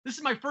This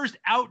is my first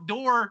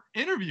outdoor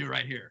interview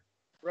right here.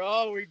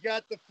 Bro, we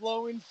got the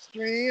flowing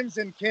streams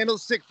and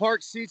Candlestick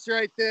Park seats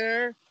right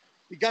there.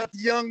 You got the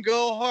young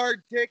go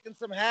hard taking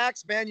some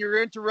hacks, man.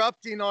 You're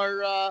interrupting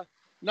our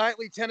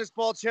nightly tennis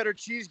ball cheddar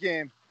cheese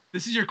game.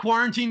 This is your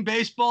quarantine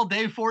baseball,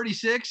 day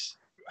 46.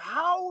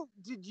 How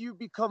did you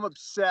become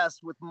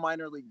obsessed with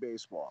minor league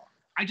baseball?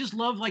 I just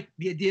love like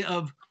the idea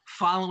of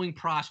following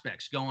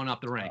prospects going up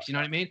the ranks. You know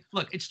what I mean?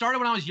 Look, it started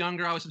when I was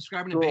younger. I was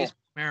subscribing to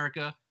Baseball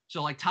America.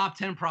 So like top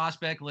 10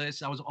 prospect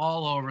lists, I was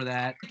all over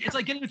that. It's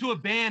like getting into a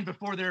band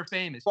before they're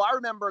famous. Well, I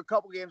remember a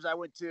couple games I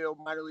went to,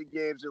 minor league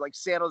games, like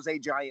San Jose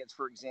Giants,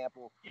 for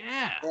example.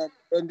 Yeah.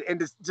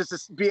 And just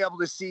to be able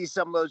to see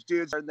some of those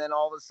dudes and then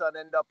all of a sudden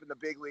end up in the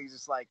big leagues,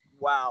 it's like,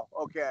 wow,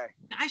 okay.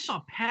 I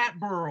saw Pat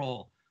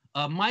Burrell,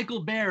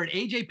 Michael Barrett,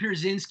 AJ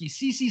Pierzynski,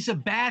 CC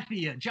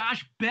Sabathia,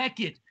 Josh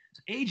Beckett,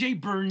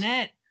 AJ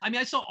Burnett. I mean,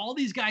 I saw all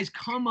these guys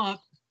come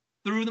up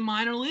through the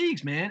minor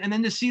leagues, man. And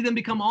then to see them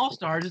become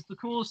all-stars is the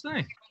coolest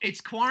thing.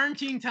 It's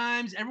quarantine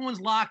times.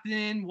 Everyone's locked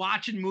in,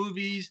 watching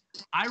movies.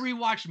 I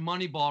rewatched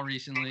Moneyball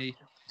recently.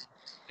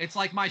 It's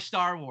like my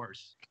Star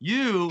Wars.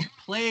 You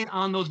played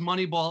on those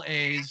Moneyball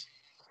A's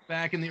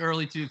back in the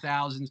early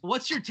 2000s.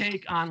 What's your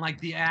take on like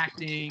the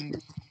acting,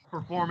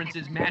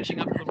 performances, matching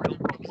up to the real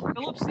folks?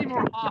 Philip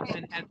Seymour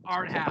Hoffman as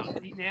Art Howe.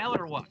 Did he nail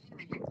it or what?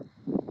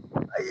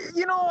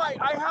 You know,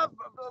 I have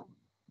a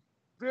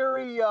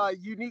very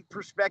unique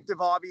perspective,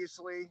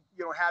 obviously,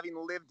 you know, having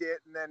lived it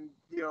and then,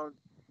 you know,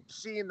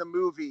 seeing the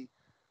movie.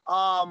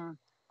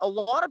 A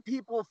lot of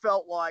people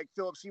felt like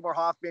Philip Seymour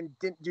Hoffman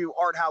didn't do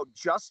Art Howe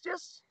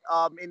justice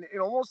in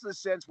almost the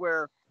sense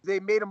where they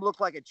made him look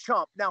like a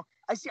chump. Now,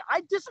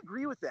 I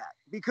disagree with that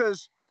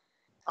because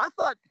I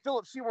thought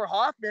Philip Seymour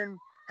Hoffman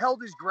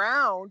held his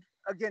ground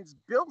against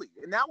Billy.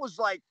 And that was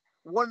like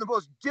one of the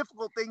most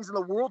difficult things in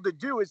the world to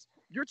do is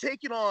you're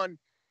taking on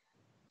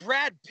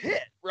Brad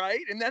Pitt,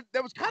 right? And that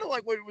was kind of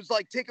like what it was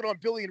like taking on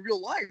Billy in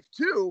real life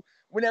too,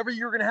 whenever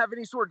you're going to have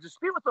any sort of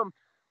dispute with him.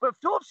 But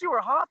Philip Seymour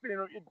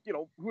Hoffman, you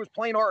know, who was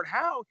playing Art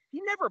Howe, he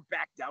never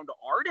backed down to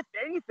Art. If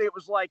anything, it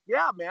was like,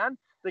 yeah, man,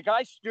 the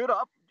guy stood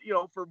up, you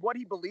know, for what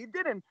he believed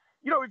in. And,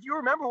 you know, if you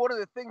remember, one of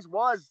the things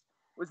was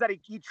that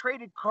he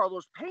traded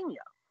Carlos Pena.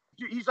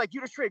 He's like,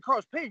 you just traded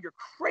Carlos Pena, you're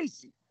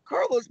crazy.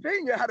 Carlos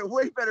Pena had a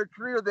way better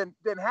career than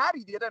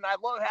Hattie did, and I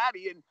love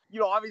Hattie. And, you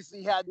know, obviously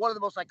he had one of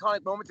the most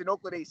iconic moments in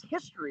Oakland A's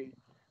history.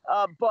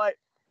 But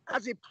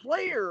as a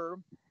player,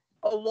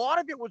 a lot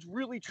of it was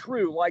really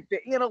true, like the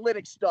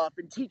analytic stuff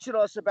and teaching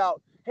us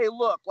about, hey,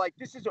 look, like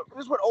this is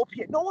what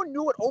OPS. No one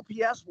knew what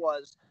OPS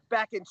was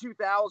back in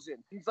 2000.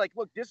 He's like,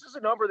 look, this is a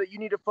number that you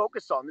need to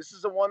focus on. This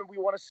is the one we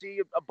want to see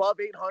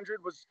above 800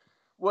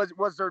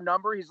 was their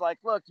number. He's like,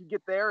 look, you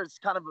get there, it's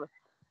kind of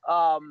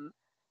a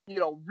you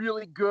know,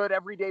 really good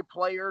everyday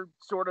player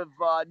sort of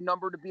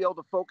number to be able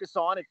to focus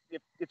on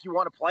if you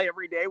want to play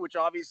every day, which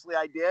obviously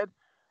I did.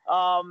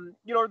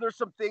 You know, there's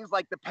some things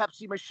like the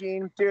Pepsi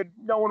machine, dude.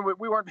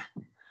 We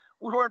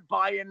weren't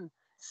buying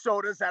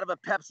sodas out of a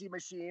Pepsi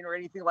machine or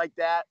anything like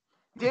that.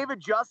 David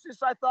Justice,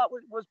 I thought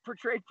was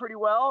portrayed pretty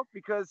well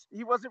because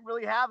he wasn't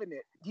really having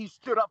it. He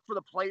stood up for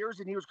the players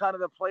and he was kind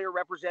of the player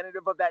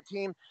representative of that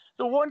team.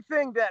 The one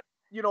thing that,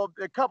 you know,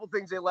 a couple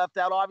things they left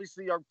out.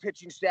 Obviously, our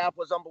pitching staff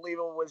was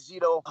unbelievable with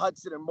Zito,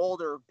 Hudson, and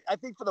Mulder. I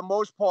think for the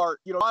most part,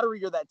 you know, the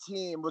lottery of that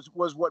team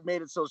was what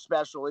made it so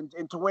special.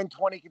 And to win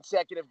 20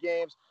 consecutive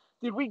games,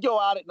 dude, we'd go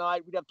out at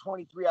night. We'd have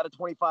 23 out of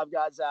 25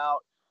 guys out.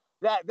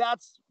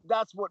 That's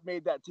what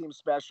made that team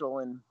special.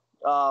 And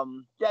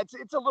yeah,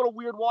 it's a little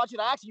weird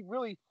watching.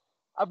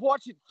 I've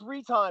watched it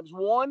 3 times.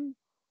 One,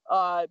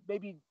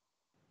 maybe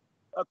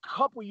a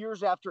couple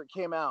years after it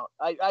came out.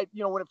 I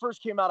you know, when it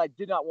first came out, I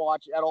did not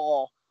watch it at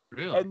all.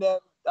 Really? And then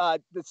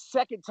the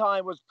second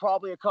time was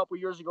probably a couple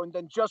years ago, and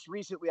then just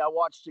recently I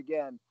watched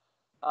again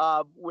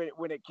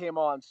when it came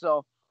on.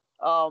 So,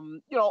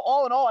 you know,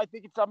 all in all, I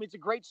think it's a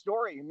great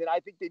story, and then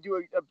I think they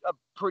do a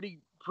pretty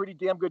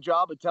damn good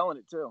job of telling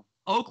it too.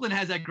 Oakland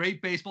has that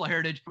great baseball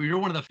heritage. You're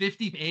one of the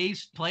 50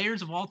 A's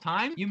players of all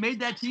time. You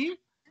made that team?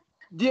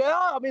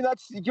 Yeah, I mean,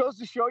 it goes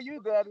to show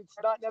you that it's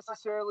not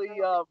necessarily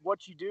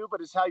what you do,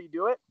 but it's how you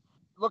do it.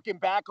 Looking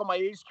back on my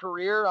A's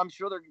career, I'm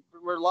sure there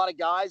were a lot of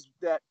guys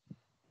that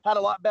had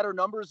a lot better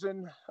numbers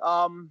than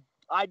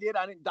I did.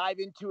 I didn't dive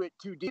into it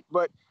too deep,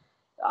 but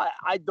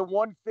the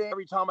one thing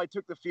every time I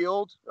took the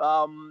field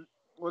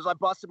was I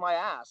busted my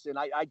ass, and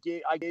I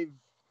gave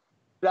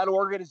that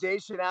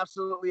organization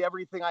absolutely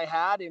everything I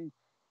had, and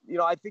you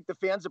know, I think the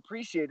fans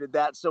appreciated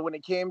that. So when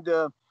it came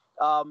to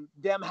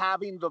them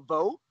having the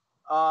vote,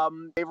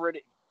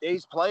 favorite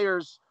A's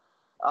players,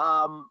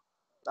 I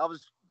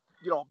was,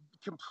 you know,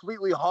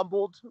 completely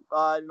humbled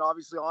and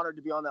obviously honored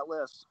to be on that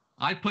list.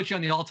 I'd put you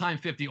on the all-time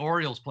 50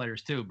 Orioles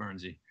players too,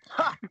 Burnsy.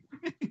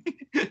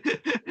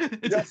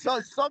 Yeah,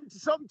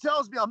 something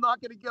tells me I'm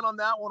not going to get on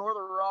that one or the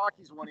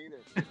Rockies one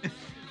either.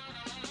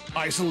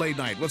 Isolate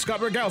Night with Scott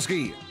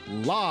Rogowsky,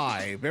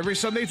 live every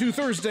Sunday through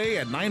Thursday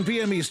at 9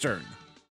 p.m. Eastern.